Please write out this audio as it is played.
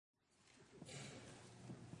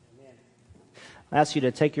I ask you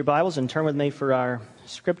to take your Bibles and turn with me for our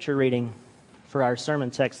scripture reading for our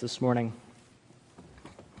sermon text this morning.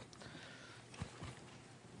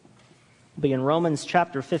 We'll be in Romans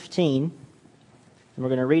chapter 15, and we're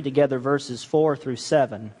going to read together verses 4 through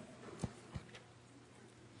 7.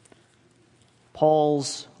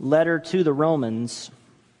 Paul's letter to the Romans,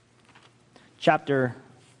 chapter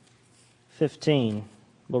 15.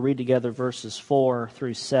 We'll read together verses 4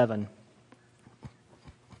 through 7.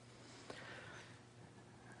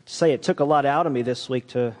 Say it took a lot out of me this week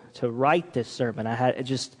to write this sermon. I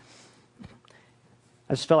just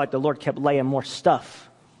felt like the Lord kept laying more stuff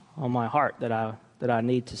on my heart that I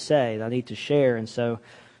need to say, that I need to share, and so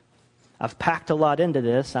I've packed a lot into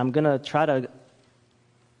this. I'm going to try to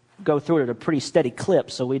go through it at a pretty steady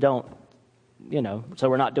clip, so we don't, so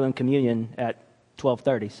we're not doing communion at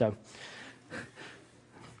 12:30. So I'm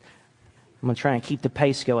going to try and keep the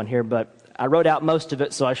pace going here, but I wrote out most of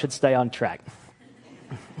it, so I should stay on track.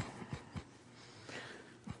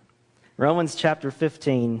 Romans chapter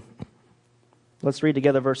 15. Let's read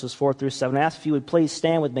together verses 4 through 7. I ask if you would please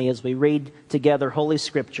stand with me as we read together Holy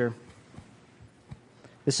Scripture.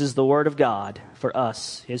 This is the Word of God for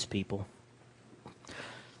us, His people.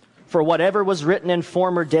 For whatever was written in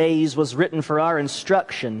former days was written for our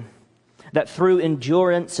instruction, that through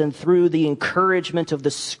endurance and through the encouragement of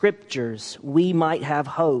the Scriptures we might have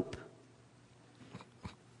hope.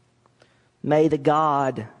 May the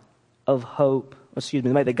God of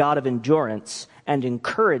endurance and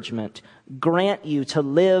encouragement grant you to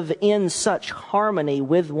live in such harmony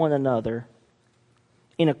with one another,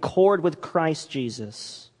 in accord with Christ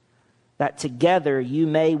Jesus, that together you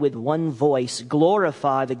may with one voice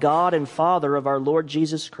glorify the God and Father of our Lord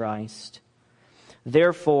Jesus Christ.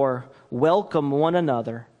 Therefore, welcome one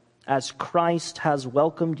another as Christ has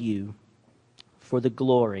welcomed you for the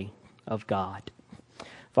glory of God.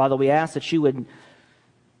 Father, we ask that you would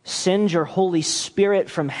send your Holy Spirit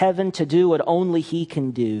from heaven to do what only He can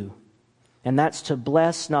do. And that's to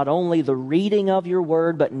bless not only the reading of your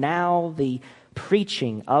word, but now the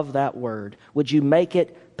preaching of that word. Would you make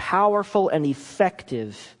it powerful and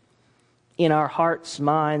effective in our hearts,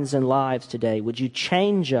 minds, and lives today? Would you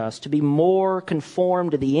change us to be more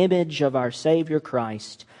conformed to the image of our Savior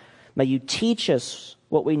Christ? May you teach us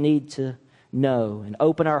what we need to know and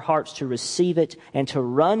open our hearts to receive it and to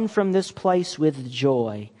run from this place with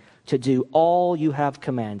joy to do all you have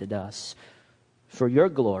commanded us. For your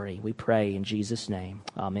glory, we pray in Jesus' name.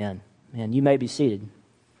 Amen. And you may be seated.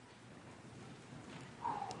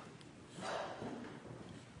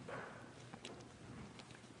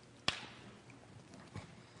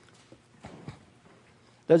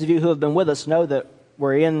 Those of you who have been with us know that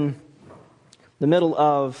we're at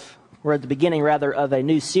the beginning of a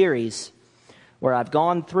new series where I've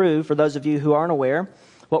gone through, for those of you who aren't aware,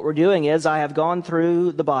 what we're doing is I have gone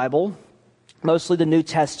through the Bible, mostly the New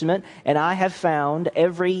Testament, and I have found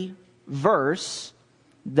every verse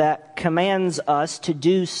that commands us to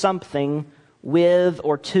do something with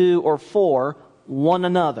or to or for one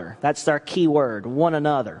another. That's our key word, one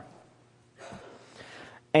another.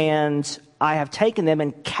 And I have taken them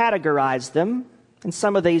and categorized them. And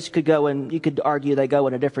some of these you could argue they go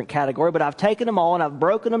in a different category, but I've taken them all and I've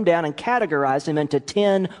broken them down and categorized them into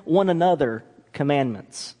 10 one another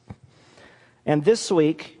commandments. And this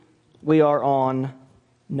week, we are on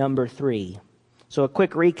number 3. So a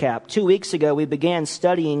quick recap. 2 weeks ago, we began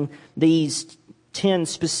studying these 10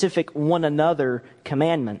 specific one another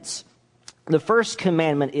commandments. The first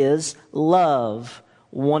commandment is love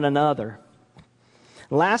one another.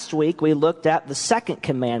 Last week, we looked at the second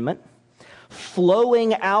commandment.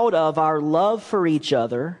 Flowing out of our love for each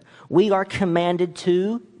other, we are commanded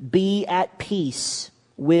to be at peace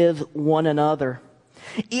with one another.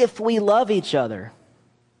 If we love each other,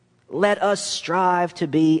 let us strive to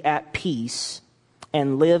be at peace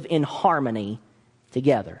and live in harmony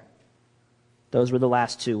together. Those were the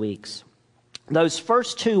last 2 weeks. Those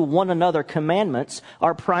first 2 one another commandments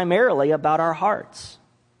are primarily about our hearts.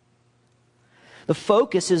 The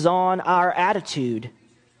focus is on our attitude,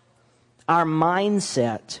 our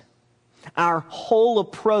mindset, our whole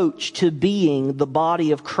approach to being the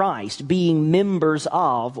body of Christ, being members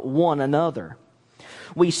of one another.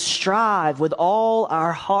 We strive with all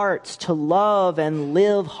our hearts to love and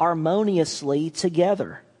live harmoniously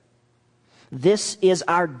together. This is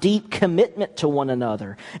our deep commitment to one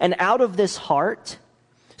another. And out of this heart,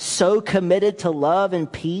 so committed to love and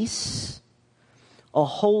peace, a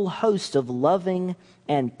whole host of loving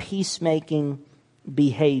and peacemaking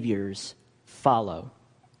behaviors follow.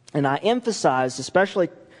 And I emphasized, especially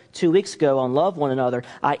 2 weeks ago on love one another,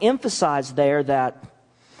 I emphasized there that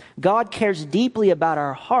God cares deeply about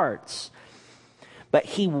our hearts. but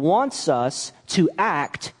He wants us to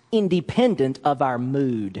act independent of our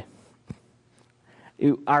mood.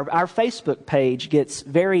 Our Facebook page gets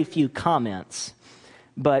very few comments,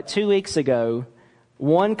 but 2 weeks ago,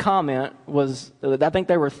 one comment was, I think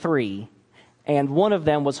there were 3, and one of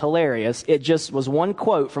them was hilarious. It just was one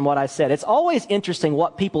quote from what I said. It's always interesting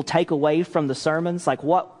what people take away from the sermons, like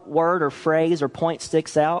what word or phrase or point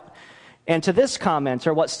sticks out. And to this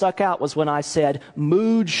commenter, what stuck out was when I said,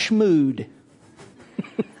 mood schmood.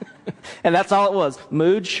 And that's all it was,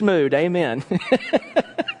 mood schmood, amen.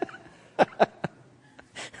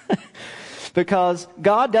 Because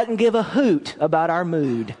God doesn't give a hoot about our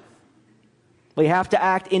mood. We have to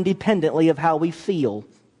act independently of how we feel.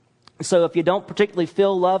 So if you don't particularly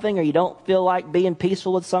feel loving or you don't feel like being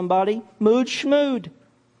peaceful with somebody, mood schmood.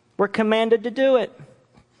 We're commanded to do it.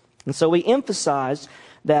 And so we emphasize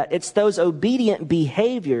that it's those obedient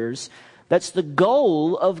behaviors that's the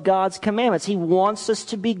goal of God's commandments. He wants us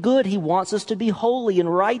to be good. He wants us to be holy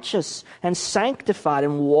and righteous and sanctified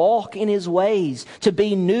and walk in His ways, to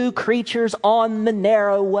be new creatures on the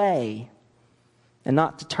narrow way and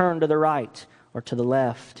not to turn to the right or to the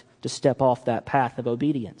left to step off that path of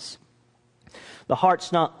obedience. The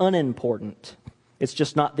heart's not unimportant. It's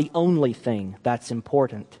just not the only thing that's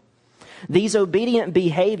important. These obedient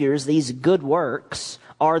behaviors, these good works,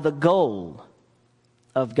 are the goal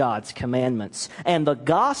of God's commandments. And the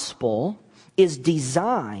gospel is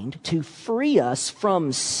designed to free us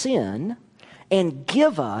from sin and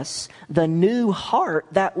give us the new heart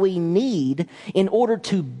that we need in order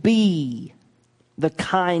to be the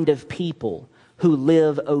kind of people who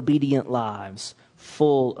live obedient lives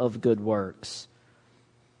full of good works.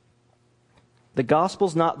 The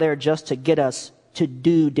gospel's not there just to get us to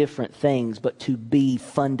do different things, but to be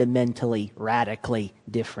fundamentally, radically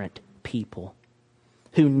different people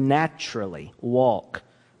who naturally walk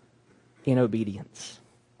in obedience.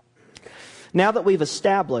 Now that we've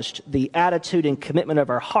established the attitude and commitment of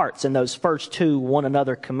our hearts in those first 2 one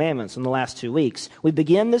another commandments in the last 2 weeks, we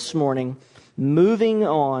begin this morning moving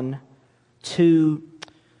on to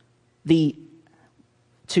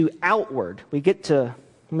outward. Let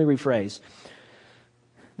me rephrase.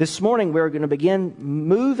 This morning we're going to begin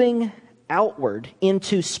moving outward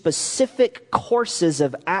into specific courses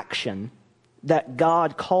of action that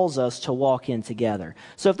God calls us to walk in together.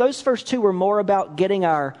 So if those first 2 were more about getting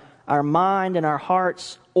our mind and our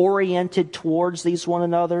hearts oriented towards these one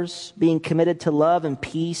another's, being committed to love and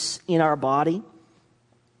peace in our body,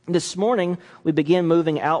 this morning we begin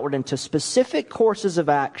moving outward into specific courses of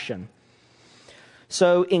action.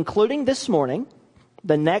 So including this morning,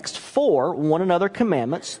 the next 4 one another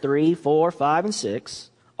commandments, 3, 4, 5, and 6,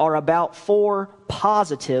 are about 4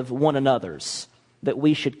 positive one another's that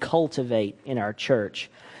we should cultivate in our church.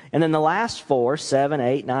 And then the last 4, 7,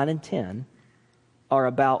 8, 9, and 10, are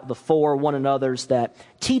about the 4 one another's that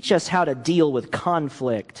teach us how to deal with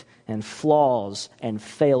conflict and flaws and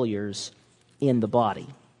failures in the body,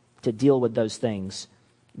 to deal with those things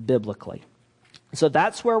biblically. So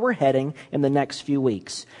that's where we're heading in the next few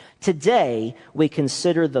weeks. Today, we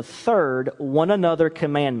consider the 3rd one another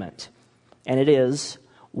commandment, and it is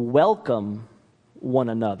welcome one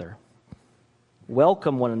another.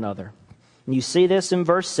 Welcome one another. And you see this in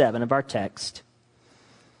verse 7 of our text.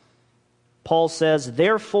 Paul says,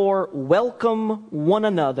 therefore, welcome one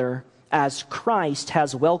another as Christ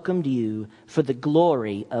has welcomed you for the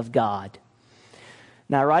glory of God.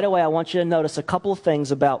 Now, right away, I want you to notice a couple of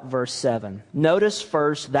things about verse 7. Notice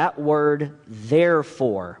first that word,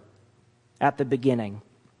 therefore, at the beginning.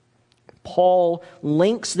 Paul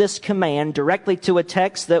links this command directly to a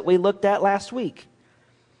text that we looked at last week.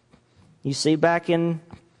 You see back in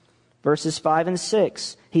verses 5 and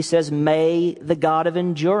 6, he says, may the God of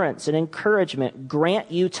endurance and encouragement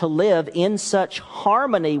grant you to live in such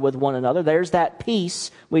harmony with one another. There's that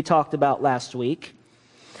peace we talked about last week.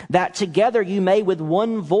 That together you may with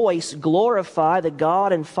one voice glorify the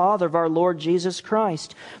God and Father of our Lord Jesus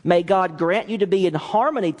Christ. May God grant you to be in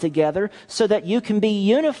harmony together so that you can be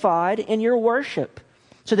unified in your worship,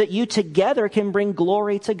 so that you together can bring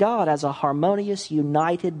glory to God as a harmonious,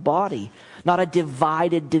 united body, not a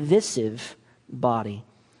divided, divisive body.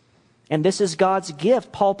 And this is God's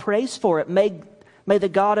gift. Paul prays for it. May the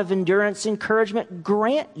God of endurance, encouragement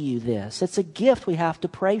grant you this. It's a gift we have to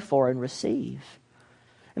pray for and receive.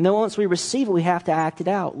 And then once we receive it, we have to act it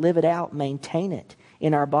out, live it out, maintain it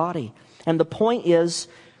in our body. And the point is,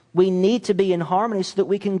 we need to be in harmony so that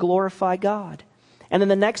we can glorify God. And then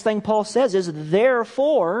the next thing Paul says is,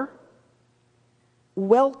 therefore,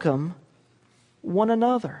 welcome one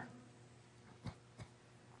another.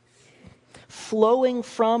 flowing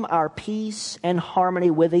from our peace and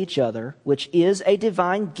harmony with each other, which is a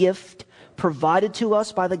divine gift provided to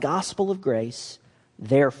us by the gospel of grace.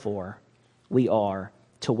 Therefore, we are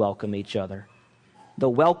to welcome each other. The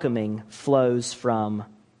welcoming flows from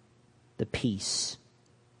the peace.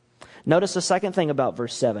 Notice the second thing about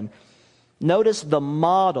verse 7. Notice the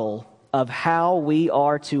model of how we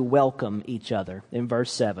are to welcome each other in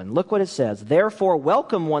verse 7. Look what it says. Therefore,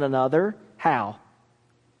 welcome one another. How?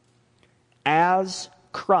 As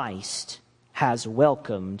Christ has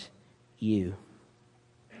welcomed you.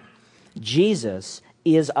 Jesus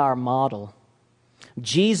is our model.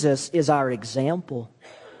 Jesus is our example.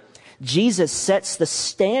 Jesus sets the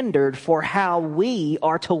standard for how we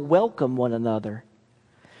are to welcome one another.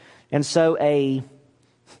 And so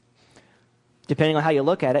depending on how you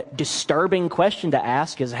look at it, disturbing question to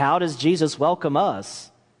ask is, how does Jesus welcome us?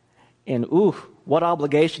 And what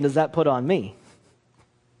obligation does that put on me?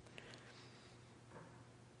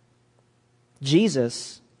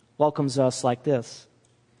 Jesus welcomes us like this.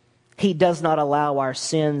 He does not allow our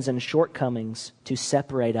sins and shortcomings to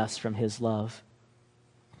separate us from His love.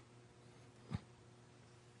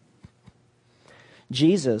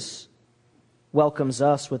 Jesus welcomes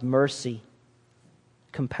us with mercy,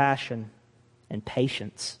 compassion, and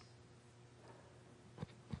patience.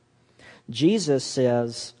 Jesus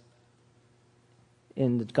says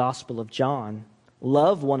in the Gospel of John,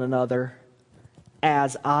 love one another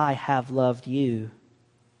as I have loved you.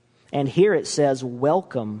 And here it says,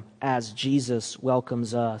 welcome as Jesus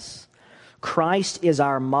welcomes us. Christ is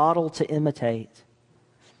our model to imitate.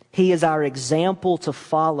 He is our example to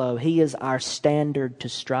follow. He is our standard to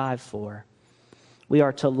strive for. We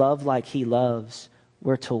are to love like He loves.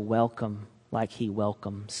 We're to welcome like He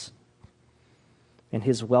welcomes. And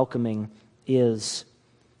His welcoming is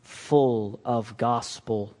full of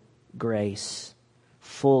gospel grace,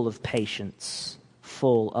 full of patience,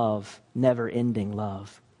 full of never-ending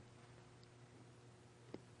love.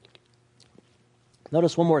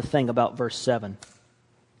 Notice one more thing about verse 7.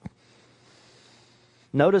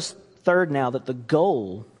 Notice third now that the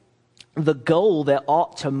goal that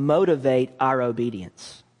ought to motivate our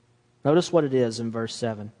obedience. Notice what it is in verse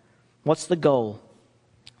 7. What's the goal?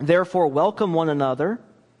 Therefore, welcome one another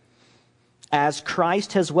as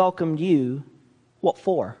Christ has welcomed you. What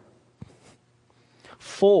for?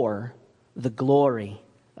 For the glory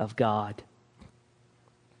of God.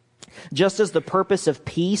 Just as the purpose of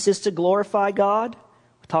peace is to glorify God,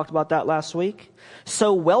 we talked about that last week,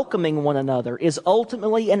 so welcoming one another is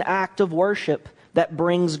ultimately an act of worship that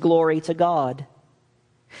brings glory to God.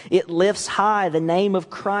 It lifts high the name of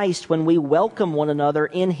Christ when we welcome one another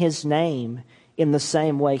in His name in the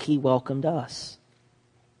same way He welcomed us.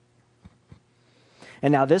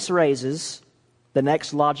 And now this raises the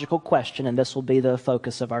next logical question, and this will be the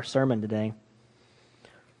focus of our sermon today.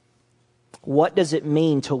 What does it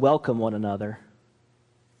mean to welcome one another?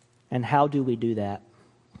 And how do we do that?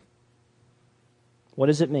 What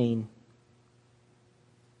does it mean?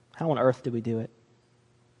 How on earth do we do it?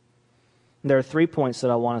 There are 3 points that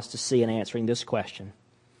I want us to see in answering this question.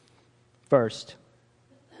 First,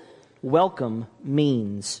 welcome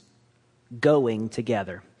means going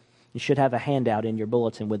together. You should have a handout in your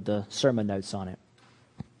bulletin with the sermon notes on it.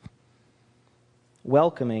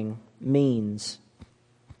 Welcoming means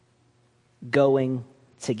going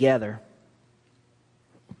together.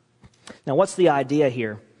 Now, what's the idea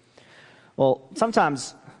here? Well,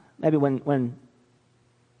 sometimes, maybe when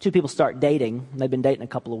two people start dating, they've been dating a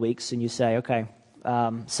couple of weeks, and you say, okay,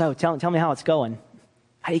 so tell me how it's going.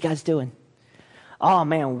 How you guys doing? Oh,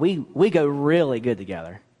 man, we go really good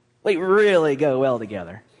together. We really go well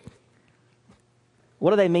together. What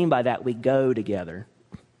do they mean by that? We go together.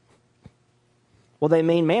 Well, they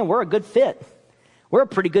mean, man, we're a good fit. We're a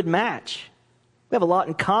pretty good match. We have a lot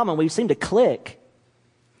in common. We seem to click.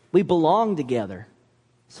 We belong together.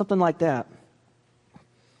 Something like that.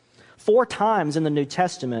 4 times in the New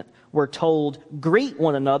Testament, we're told, greet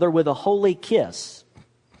one another with a holy kiss.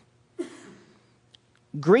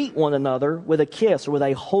 Greet one another with a kiss or with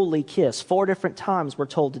a holy kiss. 4 different times we're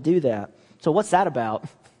told to do that. So what's that about?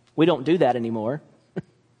 We don't do that anymore.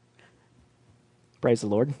 Praise the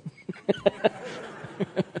Lord.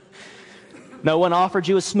 No one offered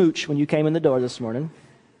you a smooch when you came in the door this morning.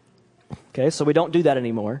 Okay, so we don't do that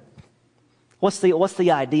anymore. What's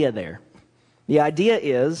the idea there? The idea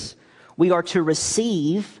is we are to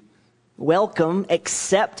receive, welcome,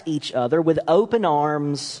 accept each other with open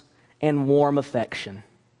arms and warm affection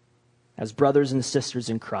as brothers and sisters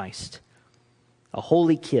in Christ. A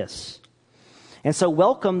holy kiss. And so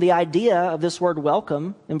welcome, the idea of this word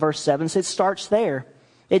welcome in verse 7, it starts there.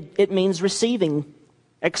 It means receiving,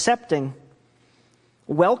 accepting.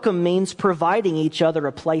 Welcome means providing each other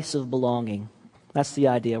a place of belonging. That's the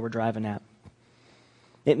idea we're driving at.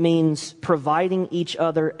 It means providing each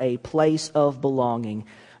other a place of belonging.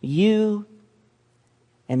 You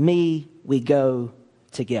and me, we go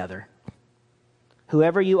together.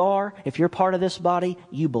 Whoever you are, if you're part of this body,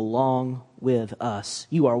 you belong with us.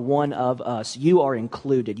 You are one of us. You are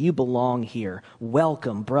included. You belong here.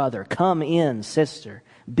 Welcome, brother. Come in, sister.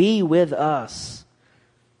 Be with us.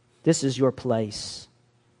 This is your place.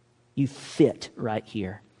 You fit right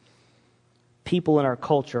here. People in our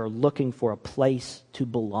culture are looking for a place to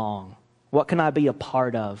belong. What can I be a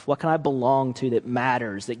part of? What can I belong to that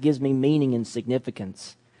matters, that gives me meaning and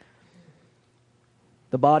significance?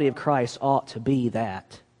 The body of Christ ought to be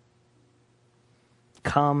that.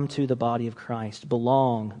 Come to the body of Christ.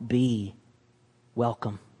 Belong, be,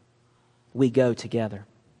 welcome. We go together.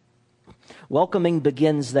 Welcoming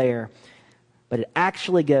begins there, but it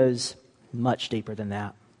actually goes much deeper than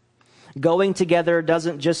that. Going together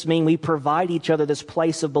doesn't just mean we provide each other this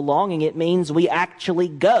place of belonging. It means we actually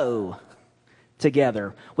go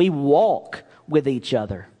together. We walk with each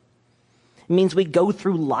other. It means we go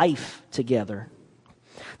through life together.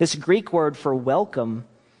 This Greek word for welcome,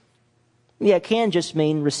 it can just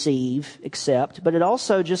mean receive, accept, but it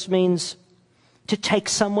also just means to take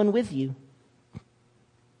someone with you.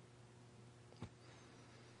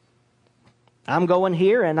 I'm going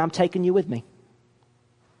here and I'm taking you with me.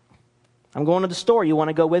 I'm going to the store. You want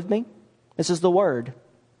to go with me? This is the word.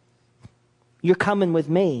 You're coming with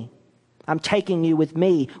me. I'm taking you with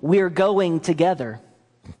me. We're going together.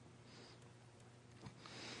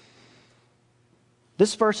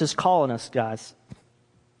 This verse is calling us, guys.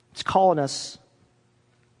 It's calling us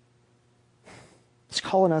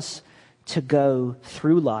to go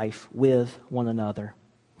through life with one another.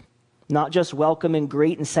 Not just welcome and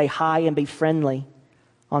greet and say hi and be friendly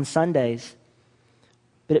on Sundays,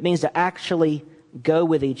 but it means to actually go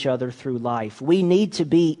with each other through life. We need to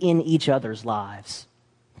be in each other's lives.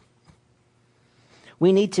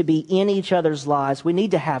 We need to be in each other's lives. We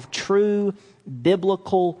need to have true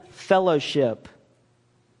biblical fellowship.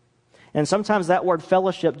 And sometimes that word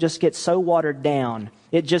fellowship just gets so watered down.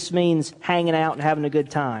 It just means hanging out and having a good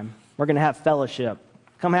time. We're going to have fellowship.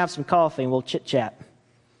 Come have some coffee and we'll chit-chat.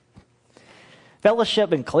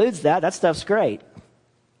 Fellowship includes that. That stuff's great.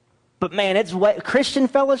 But man, Christian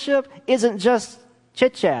fellowship isn't just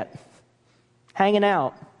chit-chat, hanging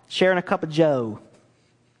out, sharing a cup of joe.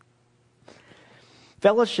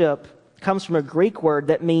 Fellowship comes from a Greek word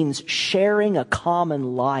that means sharing a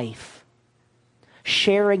common life.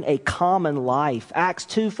 Sharing a common life. Acts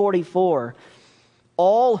 2:44.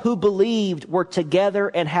 All who believed were together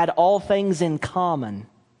and had all things in common.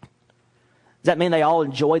 Does that mean they all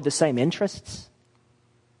enjoyed the same interests?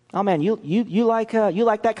 Oh man, you like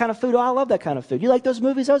that kind of food? Oh, I love that kind of food. You like those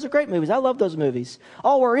movies? Those are great movies. I love those movies.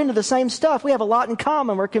 Oh, we're into the same stuff. We have a lot in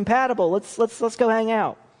common. We're compatible. Let's go hang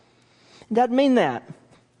out. It doesn't mean that.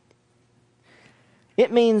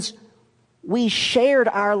 It means we shared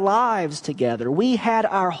our lives together. We had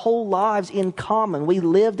our whole lives in common. We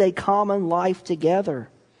lived a common life together.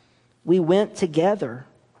 We went together.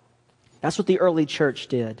 That's what the early church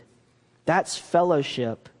did. That's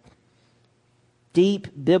fellowship. Deep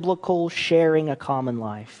biblical sharing a common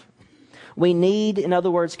life. We need, in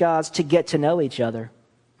other words, guys, to get to know each other.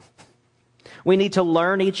 We need to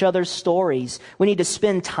learn each other's stories. We need to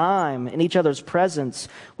spend time in each other's presence.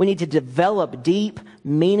 We need to develop deep,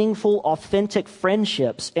 meaningful, authentic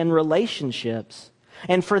friendships and relationships.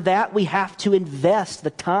 And for that, we have to invest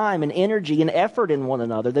the time and energy and effort in one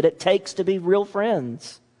another that it takes to be real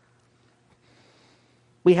friends.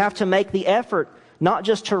 We have to make the effort not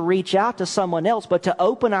just to reach out to someone else, but to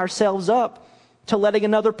open ourselves up to letting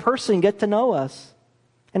another person get to know us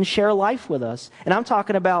and share life with us. And I'm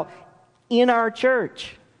talking about in our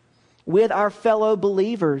church, with our fellow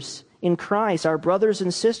believers in Christ, our brothers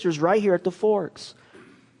and sisters right here at the Forks.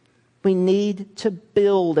 We need to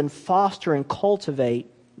build and foster and cultivate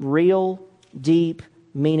real, deep,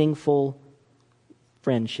 meaningful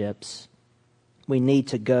friendships. We need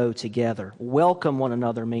to go together. Welcome one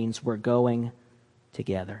another means we're going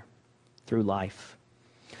together through life.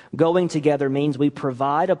 Going together means we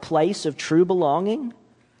provide a place of true belonging,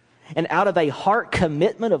 and out of a heart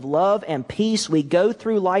commitment of love and peace, we go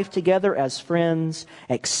through life together as friends,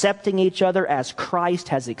 accepting each other as Christ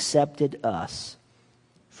has accepted us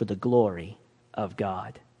for the glory of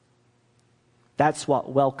God. That's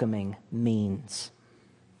what welcoming means.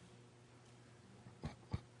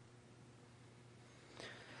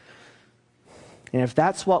 And if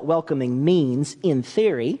that's what welcoming means in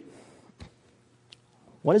theory,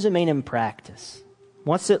 what does it mean in practice?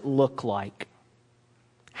 What's it look like?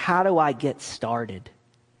 how do I get started?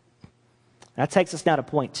 That takes us now to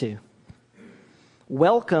point 2.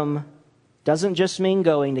 Welcome doesn't just mean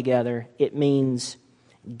going together, it means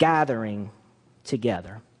gathering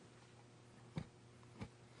together.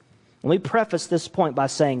 Let me preface this point by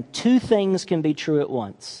saying 2 things can be true at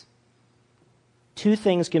once. 2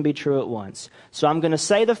 things can be true at once. So I'm going to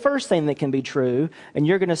say the first thing that can be true, and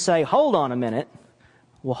you're going to say, hold on a minute.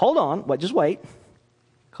 Well, hold on. Just wait.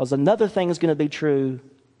 Because another thing is going to be true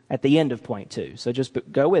at the end of point 2. So just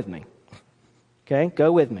go with me. Okay?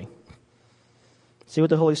 Go with me. See what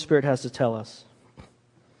the Holy Spirit has to tell us.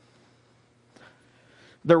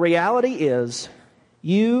 The reality is,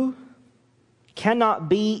 you cannot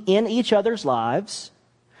be in each other's lives.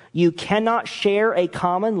 You cannot share a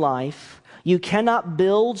common life. You cannot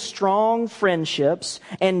build strong friendships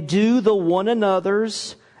and do the one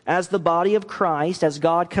another's as the body of Christ, as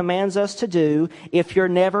God commands us to do, if you're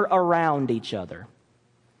never around each other.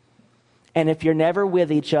 And if you're never with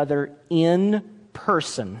each other in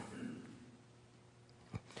person.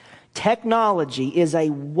 Technology is a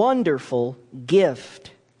wonderful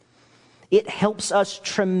gift. It helps us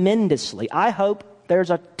tremendously. I hope there's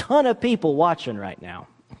a ton of people watching right now.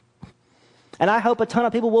 And I hope a ton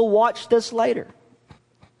of people will watch this later.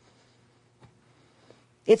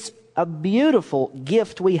 It's a beautiful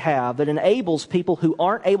gift we have that enables people who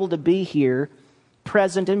aren't able to be here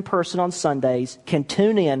present in person on Sundays can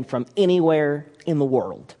tune in from anywhere in the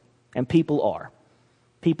world. And people are.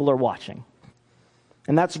 People are watching.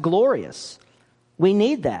 And that's glorious. We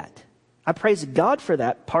need that. I praise God for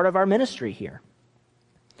that part of our ministry here.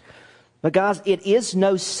 But guys, it is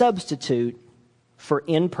no substitute for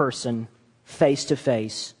in-person,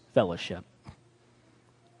 face-to-face fellowship.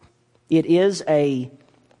 It is a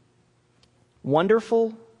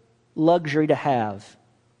wonderful luxury to have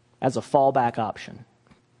as a fallback option.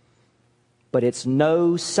 But it's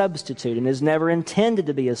no substitute and is never intended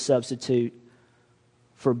to be a substitute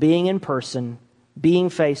for being in person,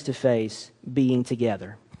 being face-to-face, being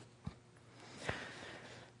together.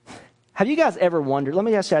 Have you guys ever wondered, let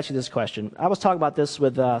me just ask you this question. I was talking about this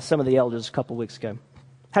with some of the elders a couple weeks ago.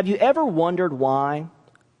 Have you ever wondered why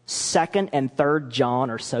 2nd and 3rd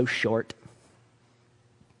John are so short?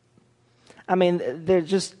 I mean, they're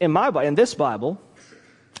just, in this Bible,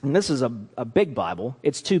 and this is a big Bible,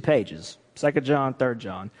 it's 2 pages, 2nd John, 3rd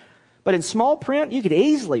John. But in small print, you could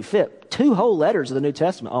easily fit 2 whole letters of the New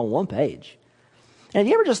Testament on 1 page. And have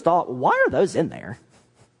you ever just thought, why are those in there?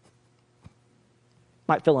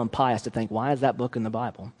 Might feel impious to think, why is that book in the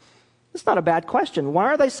Bible? It's not a bad question. Why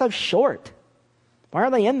are they so short? Why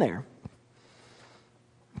are they in there?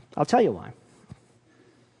 I'll tell you why.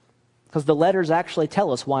 Because the letters actually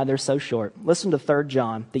tell us why they're so short. Listen to 3rd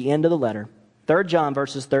John, the end of the letter. 3rd John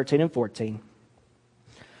verses 13 and 14.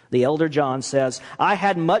 The elder John says, I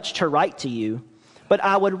had much to write to you, but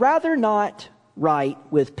I would rather not write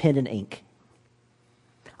with pen and ink.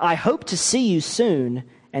 I hope to see you soon,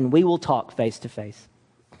 and we will talk face to face.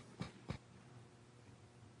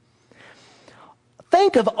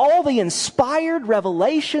 Think of all the inspired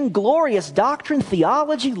revelation, glorious doctrine,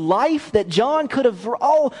 theology, life that John could have...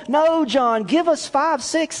 Oh, no, John, give us 5,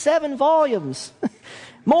 6, 7 volumes.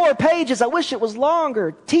 More pages. I wish it was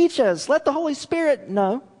longer. Teach us. Let the Holy Spirit...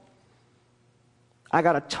 No. I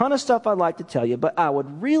got a ton of stuff I'd like to tell you, but I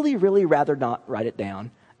would really, really rather not write it down.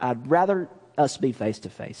 I'd rather us be face to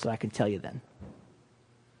face so I can tell you then.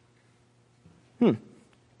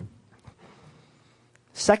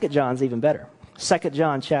 2 John's even better. 2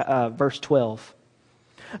 John verse 12.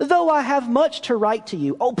 Though I have much to write to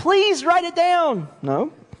you. Oh, please write it down.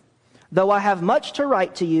 No. Though I have much to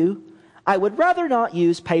write to you, I would rather not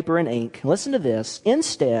use paper and ink. Listen to this.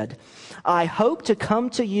 Instead, I hope to come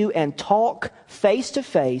to you and talk face to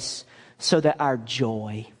face so that our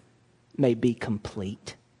joy may be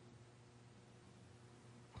complete.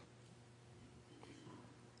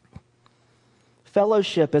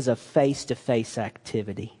 Fellowship is a face-to-face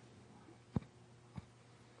activity.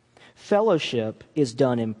 Fellowship is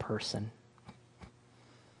done in person.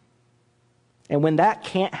 And when that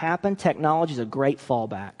can't happen, technology is a great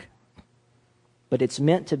fallback. But it's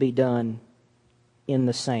meant to be done in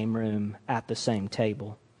the same room, at the same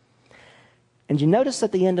table. And you notice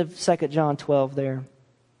at the end of 2 John 12 there,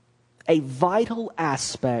 a vital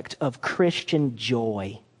aspect of Christian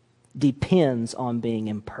joy depends on being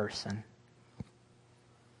in person.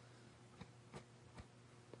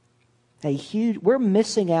 We're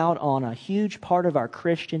missing out on a huge part of our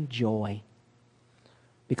Christian joy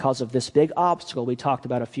because of this big obstacle we talked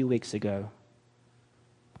about a few weeks ago,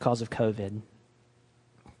 because of COVID.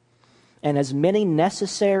 And as many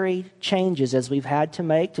necessary changes as we've had to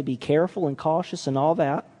make to be careful and cautious and all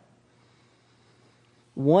that,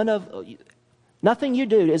 Nothing you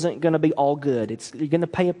do isn't going to be all good. You're going to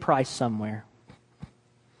pay a price somewhere.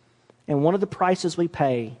 And one of the prices we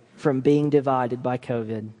pay from being divided by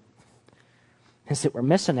COVID is that we're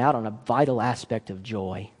missing out on a vital aspect of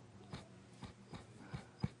joy.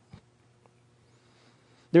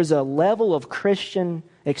 There's a level of Christian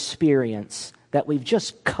experience that we've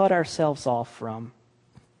just cut ourselves off from.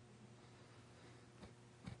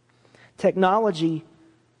 Technology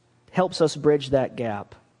helps us bridge that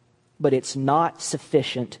gap, but it's not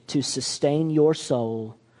sufficient to sustain your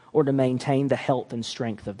soul or to maintain the health and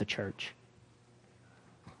strength of the church.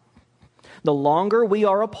 The longer we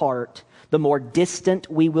are apart, the more distant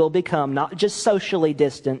we will become, not just socially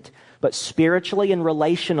distant, but spiritually and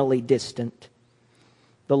relationally distant.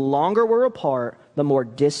 The longer we're apart, the more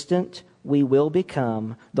distant we will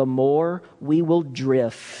become, the more we will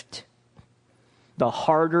drift, the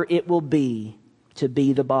harder it will be to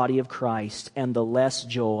be the body of Christ, and the less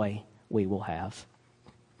joy we will have.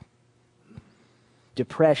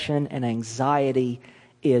 Depression and anxiety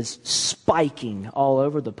is spiking all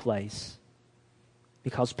over the place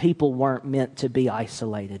because people weren't meant to be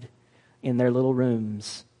isolated in their little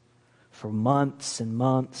rooms for months and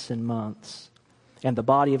months and months. And the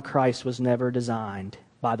body of Christ was never designed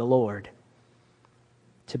by the Lord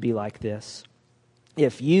to be like this.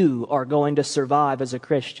 If you are going to survive as a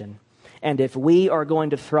Christian, and if we are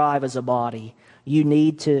going to thrive as a body, you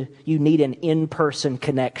need an in-person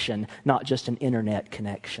connection, not just an internet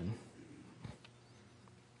connection.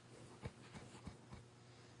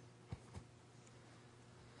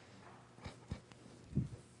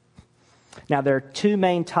 Now, there are two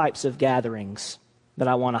main types of gatherings that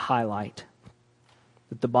I want to highlight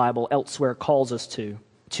that the Bible elsewhere calls us to.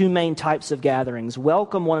 Two main types of gatherings.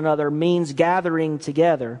 Welcome one another means gathering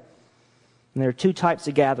together. And there are two types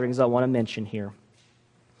of gatherings I want to mention here.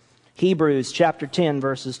 Hebrews chapter 10,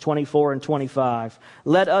 verses 24 and 25.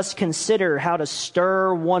 Let us consider how to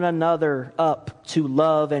stir one another up to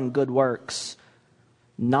love and good works,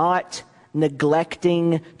 not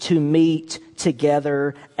neglecting to meet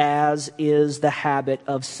together as is the habit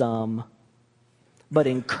of some, but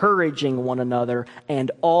encouraging one another, and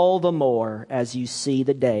all the more as you see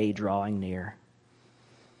the day drawing near.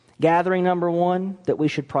 Gathering number one that we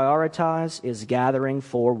should prioritize is gathering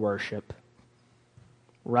for worship.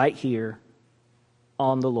 Right here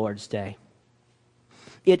on the Lord's Day.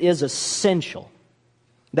 It is essential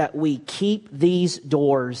that we keep these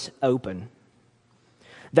doors open,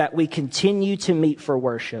 that we continue to meet for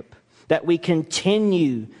worship, that we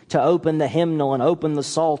continue to open the hymnal and open the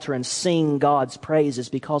psalter and sing God's praises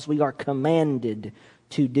because we are commanded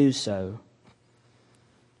to do so.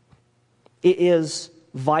 It is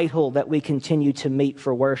vital that we continue to meet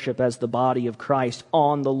for worship as the body of Christ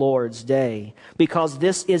on the Lord's Day, because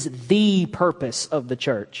this is the purpose of the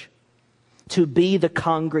church, to be the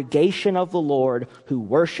congregation of the Lord who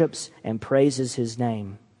worships and praises His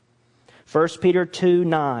name. 1 Peter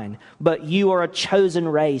 2:9, but you are a chosen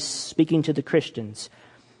race, speaking to the Christians,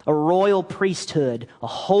 a royal priesthood, a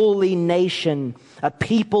holy nation, a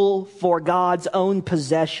people for God's own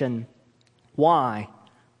possession. Why?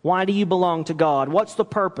 Why do you belong to God? What's the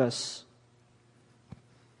purpose?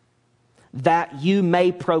 That you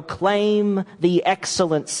may proclaim the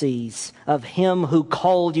excellencies of Him who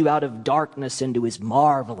called you out of darkness into His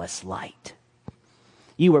marvelous light.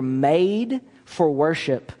 You were made for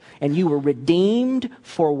worship, and you were redeemed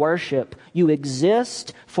for worship. You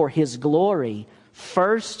exist for His glory.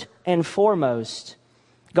 First and foremost,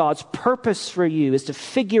 God's purpose for you is to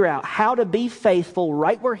figure out how to be faithful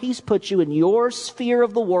right where He's put you in your sphere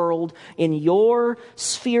of the world, in your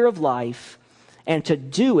sphere of life, and to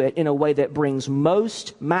do it in a way that brings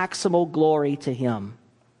most maximal glory to Him.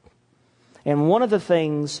 And one of the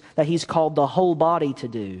things that He's called the whole body to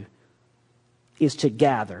do is to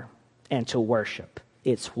gather and to worship.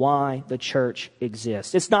 It's why the church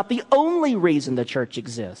exists. It's not the only reason the church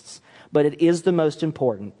exists, but it is the most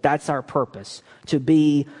important. That's our purpose, to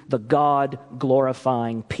be the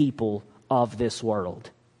God-glorifying people of this world,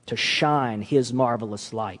 to shine His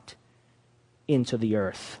marvelous light into the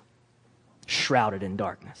earth, shrouded in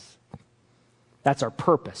darkness. That's our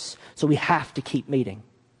purpose. So we have to keep meeting.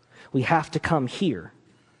 We have to come here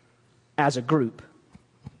as a group.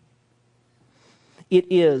 It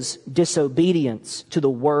is disobedience to the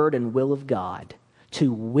word and will of God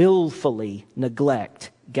to willfully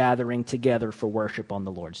neglect gathering together for worship on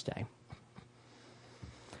the Lord's Day.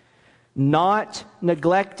 Not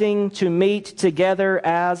neglecting to meet together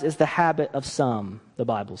as is the habit of some, the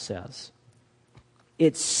Bible says.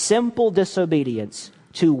 It's simple disobedience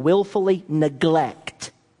to willfully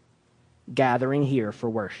neglect gathering here for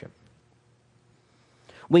worship.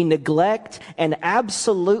 We neglect an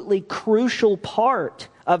absolutely crucial part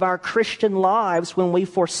of our Christian lives when we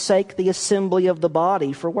forsake the assembly of the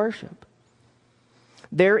body for worship.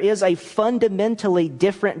 There is a fundamentally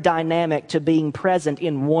different dynamic to being present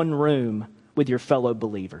in one room with your fellow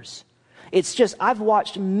believers. It's just, I've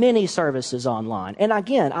watched many services online. And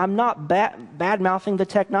again, I'm not bad-mouthing the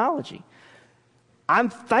technology. I'm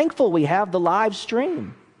thankful we have the live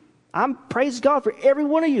stream. Praise God for every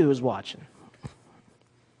one of you who's watching.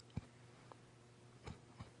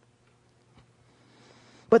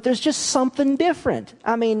 But there's just something different.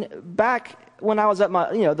 I mean, back when I was at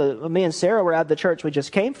me and Sarah were at the church we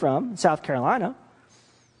just came from, South Carolina.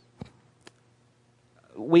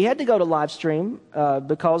 We had to go to live stream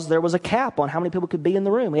because there was a cap on how many people could be in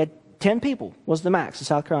the room. We had 10 people was the max in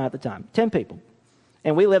South Carolina at the time. 10 people.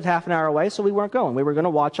 And we lived half an hour away, so we weren't going. We were going to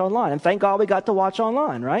watch online. And thank God we got to watch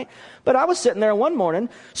online, right? But I was sitting there one morning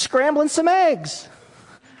scrambling some eggs,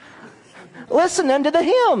 listening to the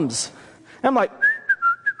hymns. I'm like,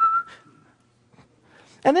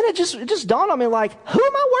 and then it just dawned on me, like, who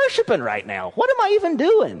am I worshiping right now? What am I even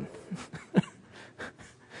doing?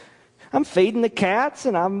 I'm feeding the cats,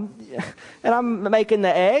 and I'm making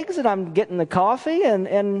the eggs, and I'm getting the coffee,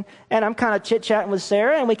 and I'm kind of chit-chatting with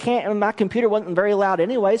Sarah, and my computer wasn't very loud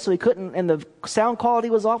anyway, so we couldn't, and the sound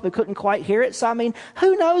quality was off, we couldn't quite hear it. So, I mean,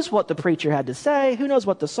 who knows what the preacher had to say? Who knows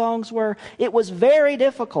what the songs were? It was very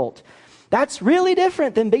difficult. That's really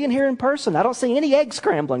different than being here in person. I don't see any egg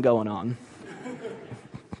scrambling going on.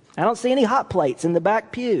 I don't see any hot plates in the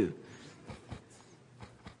back pew.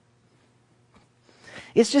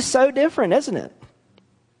 It's just so different, isn't it?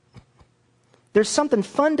 There's something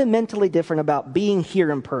fundamentally different about being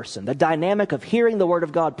here in person. The dynamic of hearing the Word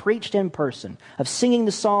of God preached in person, of singing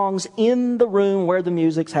the songs in the room where the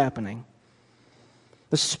music's happening.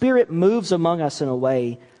 The Spirit moves among us in a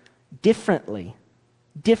way differently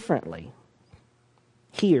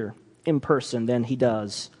here in person than He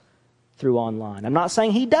does through online. I'm not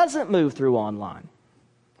saying He doesn't move through online.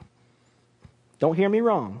 Don't hear me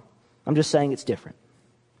wrong. I'm just saying it's different.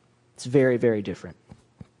 It's very, very different.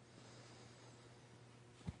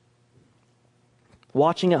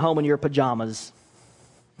 Watching at home in your pajamas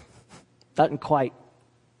doesn't quite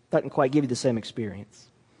give you the same experience.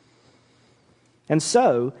 And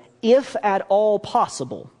so, if at all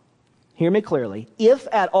possible, hear me clearly, if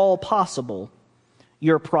at all possible,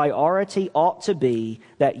 your priority ought to be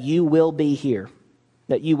that you will be here,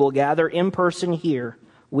 that you will gather in person here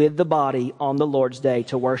with the body on the Lord's Day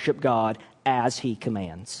to worship God as He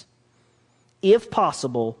commands. If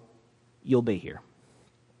possible, you'll be here.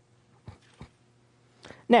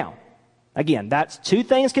 Now, again, that's two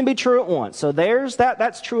things can be true at once. So there's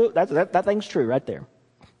that's true. That thing's true right there.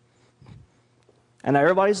 And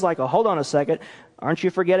everybody's like, oh, hold on a second. Aren't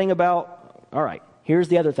you forgetting about, all right, here's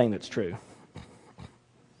the other thing that's true.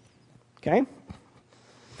 Okay?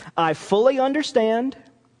 I fully understand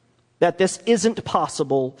that this isn't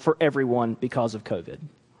possible for everyone because of COVID.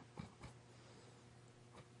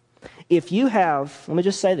 If you have, let me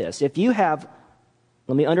just say this, if you have,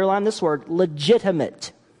 let me underline this word,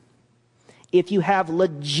 legitimate. If you have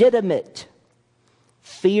legitimate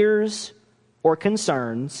fears or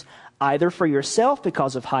concerns, either for yourself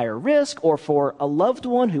because of higher risk or for a loved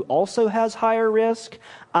one who also has higher risk,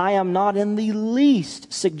 I am not in the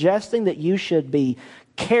least suggesting that you should be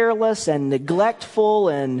careless and neglectful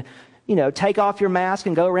and, take off your mask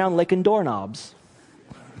and go around licking doorknobs.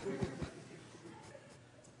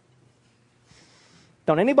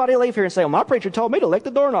 Don't anybody leave here and say, well, my preacher told me to lick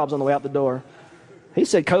the doorknobs on the way out the door. He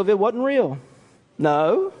said COVID wasn't real.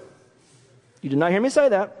 No, you did not hear me say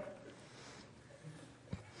that.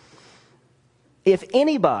 If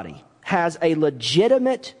anybody has a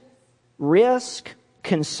legitimate risk,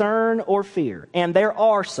 concern, or fear, and there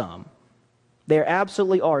are some, there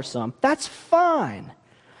absolutely are some, that's fine.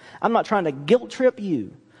 I'm not trying to guilt trip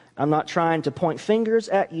you. I'm not trying to point fingers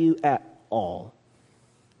at you at all.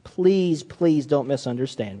 Please, please don't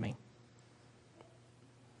misunderstand me.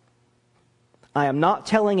 I am not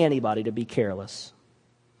telling anybody to be careless.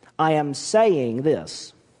 I am saying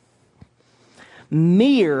this.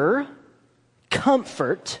 Mere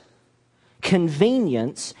comfort,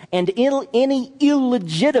 convenience, and any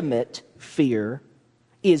illegitimate fear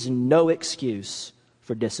is no excuse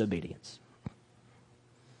for disobedience.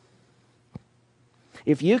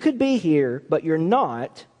 If you could be here, but you're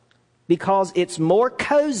not, because it's more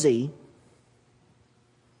cozy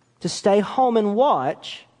to stay home and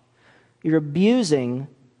watch, you're abusing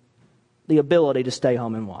the ability to stay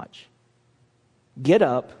home and watch. Get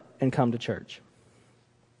up and come to church.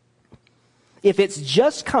 If it's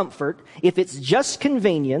just comfort, if it's just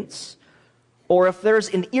convenience, or if there's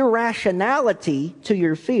an irrationality to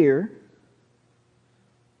your fear,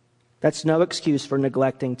 that's no excuse for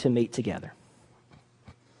neglecting to meet together.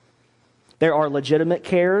 There are legitimate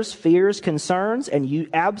cares, fears, concerns, and you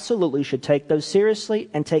absolutely should take those seriously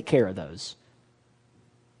and take care of those.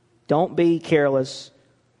 Don't be careless.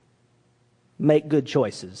 Make good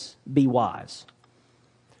choices. Be wise.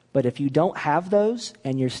 But if you don't have those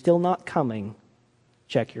and you're still not coming,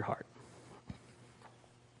 check your heart.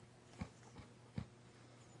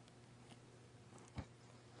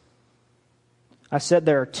 I said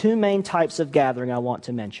there are two main types of gathering I want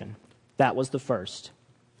to mention. That was the first,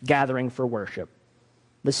 gathering for worship.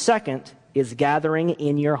 The second is gathering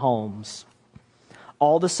in your homes.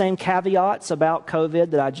 All the same caveats about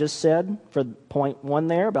COVID that I just said for point one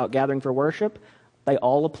there about gathering for worship, they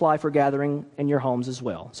all apply for gathering in your homes as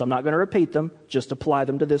well. So I'm not going to repeat them, just apply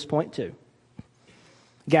them to this point too.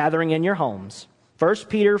 Gathering in your homes. 1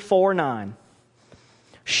 Peter 4:9.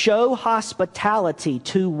 Show hospitality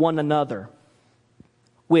to one another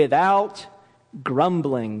without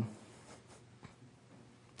grumbling.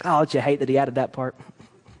 Oh, don't you hate that he added that part?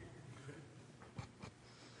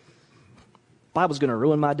 Bible's going to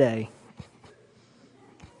ruin my day.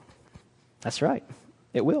 That's right.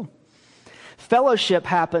 It will. Fellowship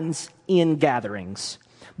happens in gatherings,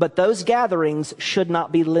 but those gatherings should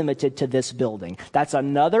not be limited to this building. That's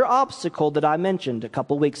another obstacle that I mentioned a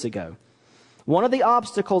couple weeks ago. One of the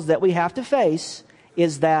obstacles that we have to face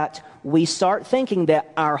is that we start thinking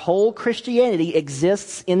that our whole Christianity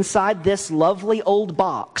exists inside this lovely old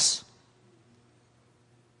box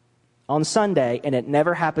on Sunday, and it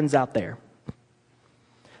never happens out there.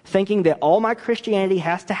 Thinking that all my Christianity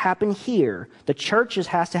has to happen here. The church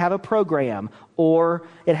has to have a program, or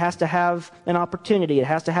it has to have an opportunity, it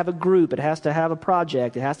has to have a group, it has to have a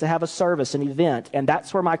project, it has to have a service, an event, and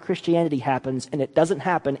that's where my Christianity happens, and it doesn't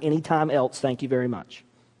happen anytime else. Thank you very much.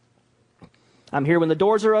 I'm here when the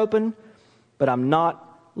doors are open, but I'm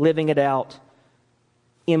not living it out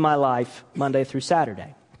in my life Monday through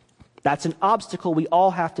Saturday. That's an obstacle we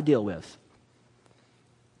all have to deal with.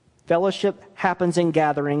 Fellowship happens in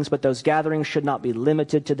gatherings, but those gatherings should not be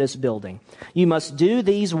limited to this building. You must do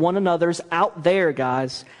these one another's out there,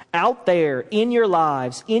 guys. Out there, in your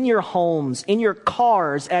lives, in your homes, in your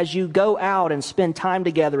cars, as you go out and spend time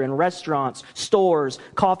together in restaurants, stores,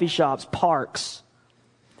 coffee shops, parks,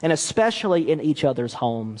 and especially in each other's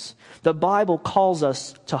homes. The Bible calls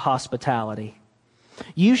us to hospitality.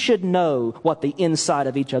 You should know what the inside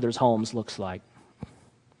of each other's homes looks like.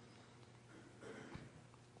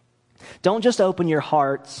 Don't just open your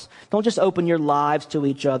hearts. Don't just open your lives to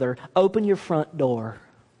each other. Open your front door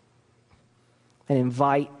and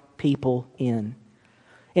invite people in.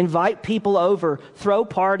 Invite people over. Throw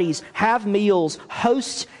parties. Have meals.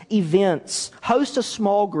 Host events. Host a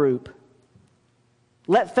small group.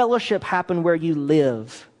 Let fellowship happen where you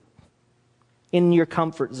live, in your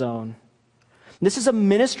comfort zone. This is a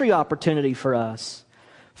ministry opportunity for us.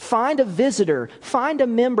 Find a visitor. Find a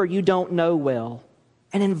member you don't know well.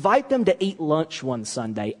 And invite them to eat lunch one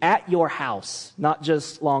Sunday at your house, not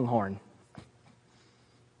just Longhorn.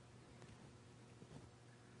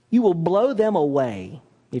 You will blow them away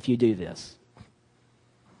if you do this.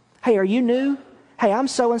 Hey, are you new? Hey, I'm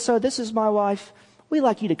so-and-so. This is my wife. We'd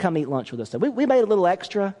like you to come eat lunch with us. We made a little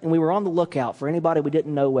extra, and we were on the lookout for anybody we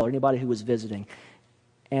didn't know well, or anybody who was visiting.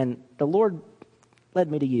 And the Lord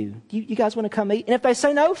led me to you. You guys want to come eat? And if they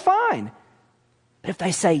say no, fine. But if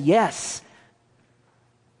they say yes,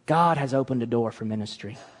 God has opened a door for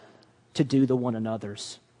ministry to do the one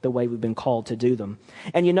another's the way we've been called to do them.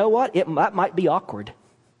 And you know what? That might be awkward.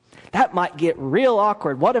 That might get real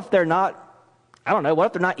awkward. What if they're not, I don't know, what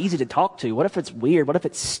if they're not easy to talk to? What if it's weird? What if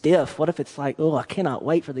it's stiff? What if it's like, oh, I cannot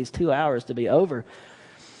wait for these 2 hours to be over?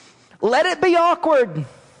 Let it be awkward.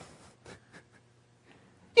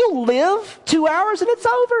 You'll live 2 hours and it's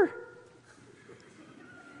over.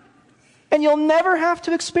 And you'll never have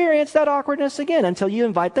to experience that awkwardness again until you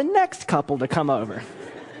invite the next couple to come over.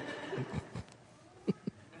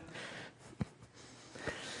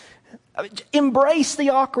 Embrace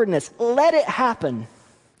the awkwardness. Let it happen.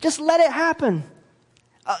 Just let it happen.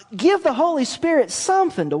 Give the Holy Spirit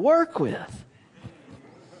something to work with.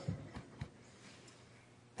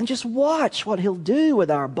 And just watch what He'll do with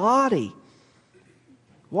our body.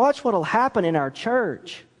 Watch what will happen in our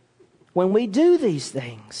church when we do these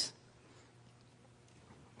things.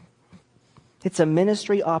 It's a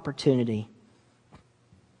ministry opportunity.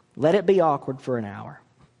 Let it be awkward for an hour.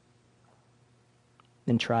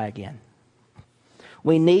 Then try again.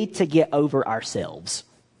 We need to get over ourselves.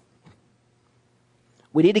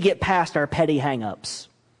 We need to get past our petty hang-ups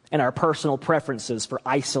and our personal preferences for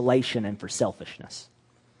isolation and for selfishness.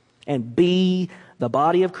 And be the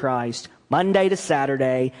body of Christ Monday to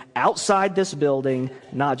Saturday, outside this building,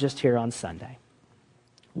 not just here on Sunday.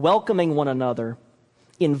 Welcoming one another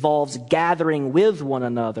involves gathering with one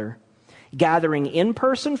another, gathering in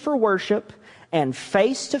person for worship, and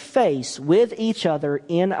face to face with each other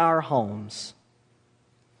in our homes.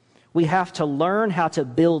 We have to learn how to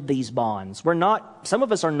build these bonds. Some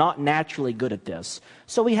of us are not naturally good at this.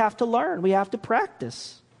 So we have to learn. We have to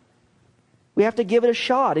practice. We have to give it a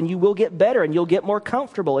shot, and you will get better, and you'll get more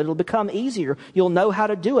comfortable. It'll become easier. You'll know how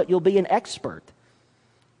to do it. You'll be an expert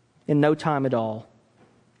in no time at all.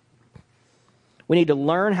 We need to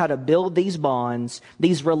learn how to build these bonds,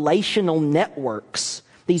 these relational networks,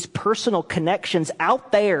 these personal connections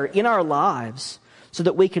out there in our lives, so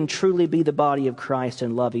that we can truly be the body of Christ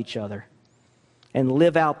and love each other and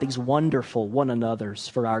live out these wonderful one another's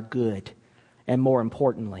for our good and, more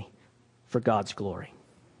importantly, for God's glory.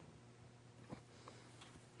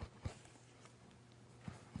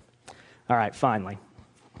 All right, finally.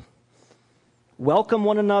 Welcome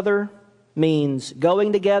one another means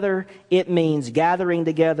going together, it means gathering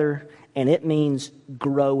together, and it means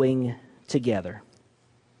growing together.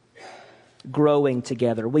 Growing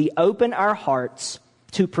together. We open our hearts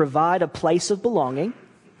to provide a place of belonging.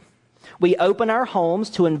 We open our homes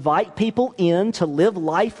to invite people in to live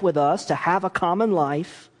life with us, to have a common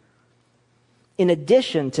life, in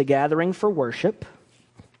addition to gathering for worship.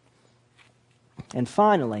 And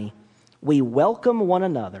finally, we welcome one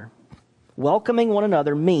another. Welcoming one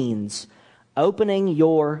another means opening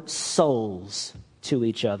your souls to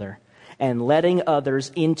each other and letting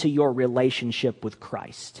others into your relationship with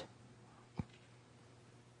Christ.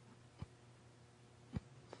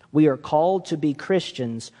 We are called to be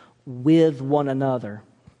Christians with one another.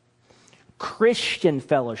 Christian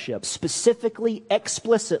fellowship, specifically,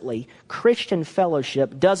 explicitly, Christian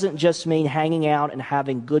fellowship doesn't just mean hanging out and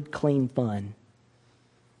having good, clean fun.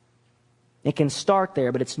 It can start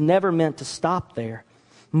there, but it's never meant to stop there.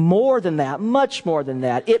 More than that, much more than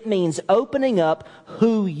that, it means opening up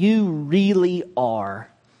who you really are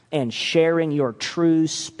and sharing your true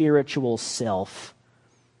spiritual self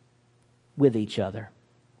with each other.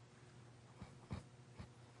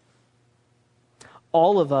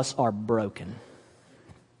 All of us are broken.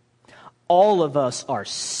 All of us are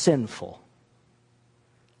sinful.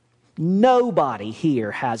 Nobody here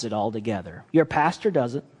has it all together. Your pastor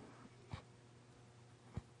doesn't.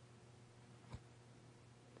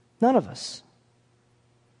 None of us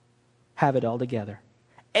have it all together.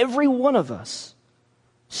 Every one of us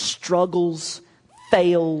struggles,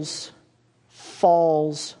 fails,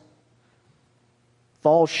 falls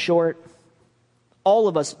short. All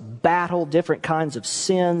of us battle different kinds of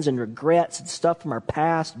sins and regrets and stuff from our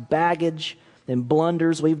past, baggage and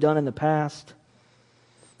blunders we've done in the past.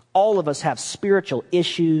 All of us have spiritual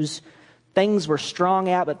issues, things we're strong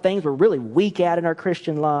at, but things we're really weak at in our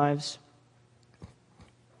Christian lives.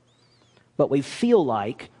 But we feel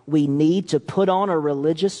like we need to put on a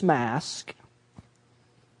religious mask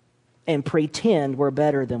and pretend we're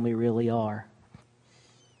better than we really are.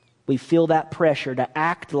 We feel that pressure to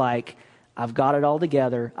act like I've got it all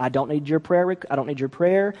together. I don't need your prayer. I don't need your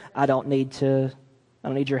prayer. I don't need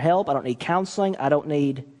your help. I don't need counseling. I don't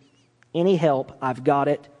need any help. I've got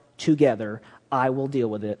it together. I will deal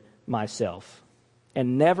with it myself.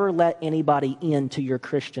 And never let anybody into your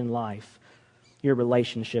Christian life, your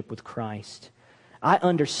relationship with Christ. I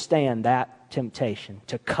understand that temptation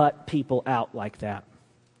to cut people out like that.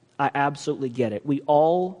 I absolutely get it. We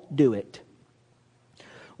all do it.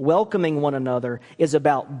 Welcoming one another is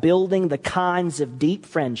about building the kinds of deep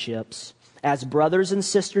friendships as brothers and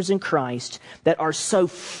sisters in Christ that are so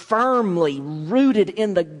firmly rooted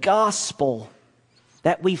in the gospel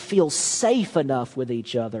that we feel safe enough with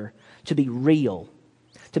each other to be real,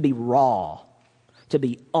 to be raw, to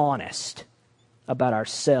be honest about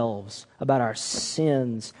ourselves, about our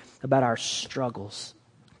sins, about our struggles.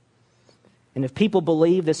 And if people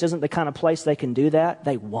believe this isn't the kind of place they can do that,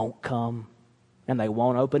 they won't come. And they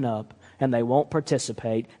won't open up, and they won't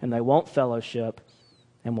participate, and they won't fellowship,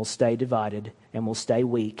 and we'll stay divided, and we'll stay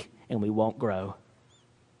weak, and we won't grow.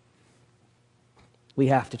 We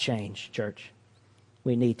have to change, church.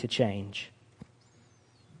 We need to change.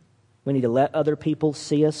 We need to let other people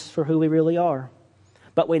see us for who we really are.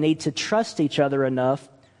 But we need to trust each other enough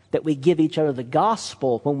that we give each other the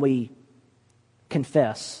gospel when we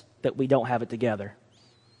confess that we don't have it together.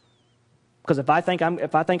 Because if I think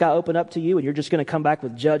I open up to you and you're just going to come back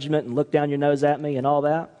with judgment and look down your nose at me and all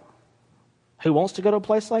that, who wants to go to a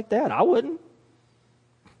place like that? I wouldn't.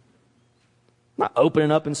 I'm not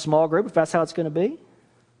opening up in small group if that's how it's going to be.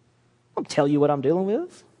 don't tell you what I'm dealing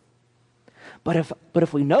with. But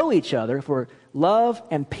if we know each other, if we're love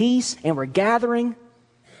and peace and we're gathering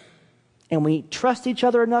and we trust each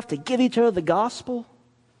other enough to give each other the gospel,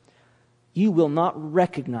 you will not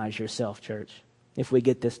recognize yourself, church, if we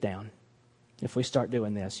get this down. If we start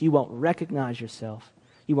doing this, you won't recognize yourself.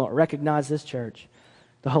 You won't recognize this church.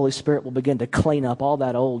 The Holy Spirit will begin to clean up all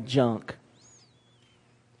that old junk.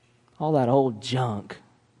 All that old junk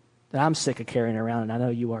that I'm sick of carrying around, and I know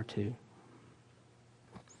you are too.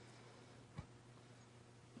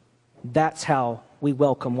 That's how we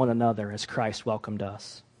welcome one another as Christ welcomed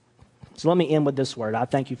us. So let me end with this word. I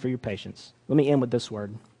thank you for your patience. Let me end with this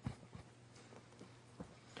word.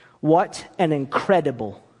 What an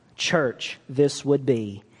incredible church this would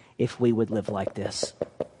be if we would live like this.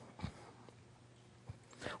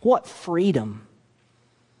 What freedom,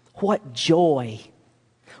 what joy,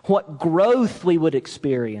 what growth we would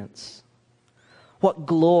experience, what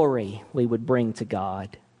glory we would bring to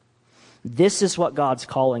God. This is what God's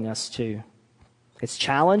calling us to. It's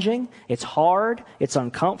challenging, it's hard, it's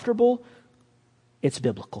uncomfortable, it's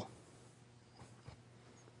biblical.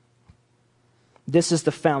 This is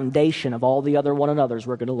the foundation of all the other one another's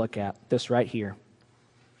we're going to look at, this right here.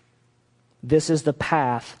 This is the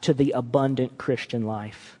path to the abundant Christian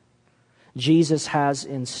life. Jesus has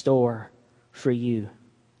in store for you,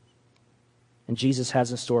 and Jesus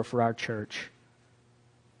has in store for our church,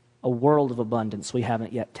 a world of abundance we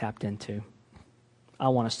haven't yet tapped into. I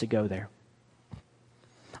want us to go there.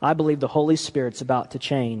 I believe the Holy Spirit's about to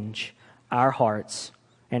change our hearts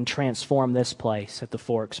and transform this place at the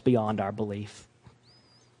Forks beyond our belief.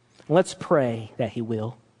 Let's pray that He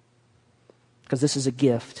will, because this is a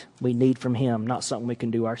gift we need from Him, not something we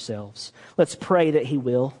can do ourselves. Let's pray that He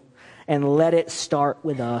will, and let it start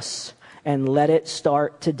with us, and let it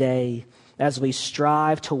start today as we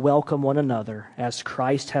strive to welcome one another as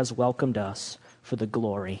Christ has welcomed us for the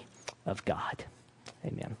glory of God.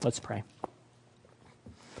 Amen. Let's pray.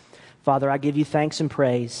 Father, I give you thanks and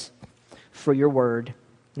praise for your word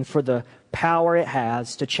and for the power it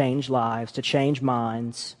has to change lives, to change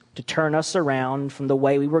minds, to turn us around from the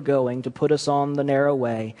way we were going, to put us on the narrow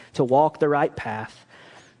way, to walk the right path.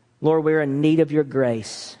 Lord, we're in need of your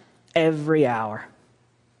grace every hour.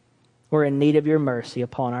 We're in need of your mercy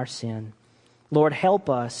upon our sin. Lord, help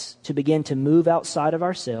us to begin to move outside of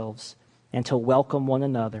ourselves and to welcome one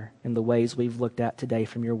another in the ways we've looked at today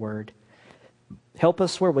from your word. Help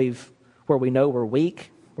us where we know we're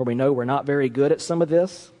weak, where we know we're not very good at some of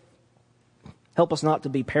this. Help us not to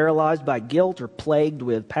be paralyzed by guilt or plagued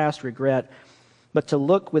with past regret, but to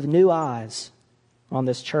look with new eyes on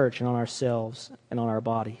this church and on ourselves and on our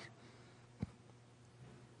body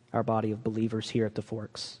of believers here at the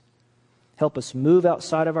Forks. Help us move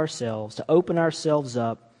outside of ourselves, to open ourselves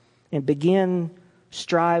up and begin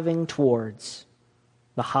striving towards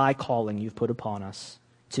the high calling you've put upon us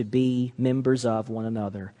to be members of one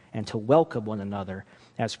another and to welcome one another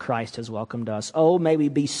as Christ has welcomed us. Oh, may we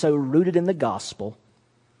be so rooted in the gospel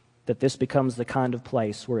that this becomes the kind of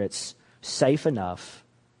place where it's safe enough,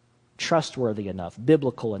 trustworthy enough,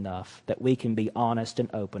 biblical enough that we can be honest and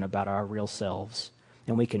open about our real selves,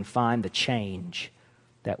 and we can find the change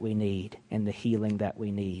that we need and the healing that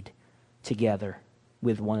we need together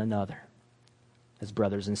with one another as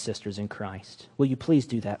brothers and sisters in Christ. Will you please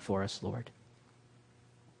do that for us, Lord?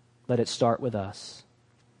 Let it start with us.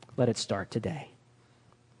 Let it start today.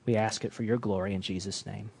 We ask it for your glory in Jesus'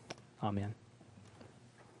 name. Amen.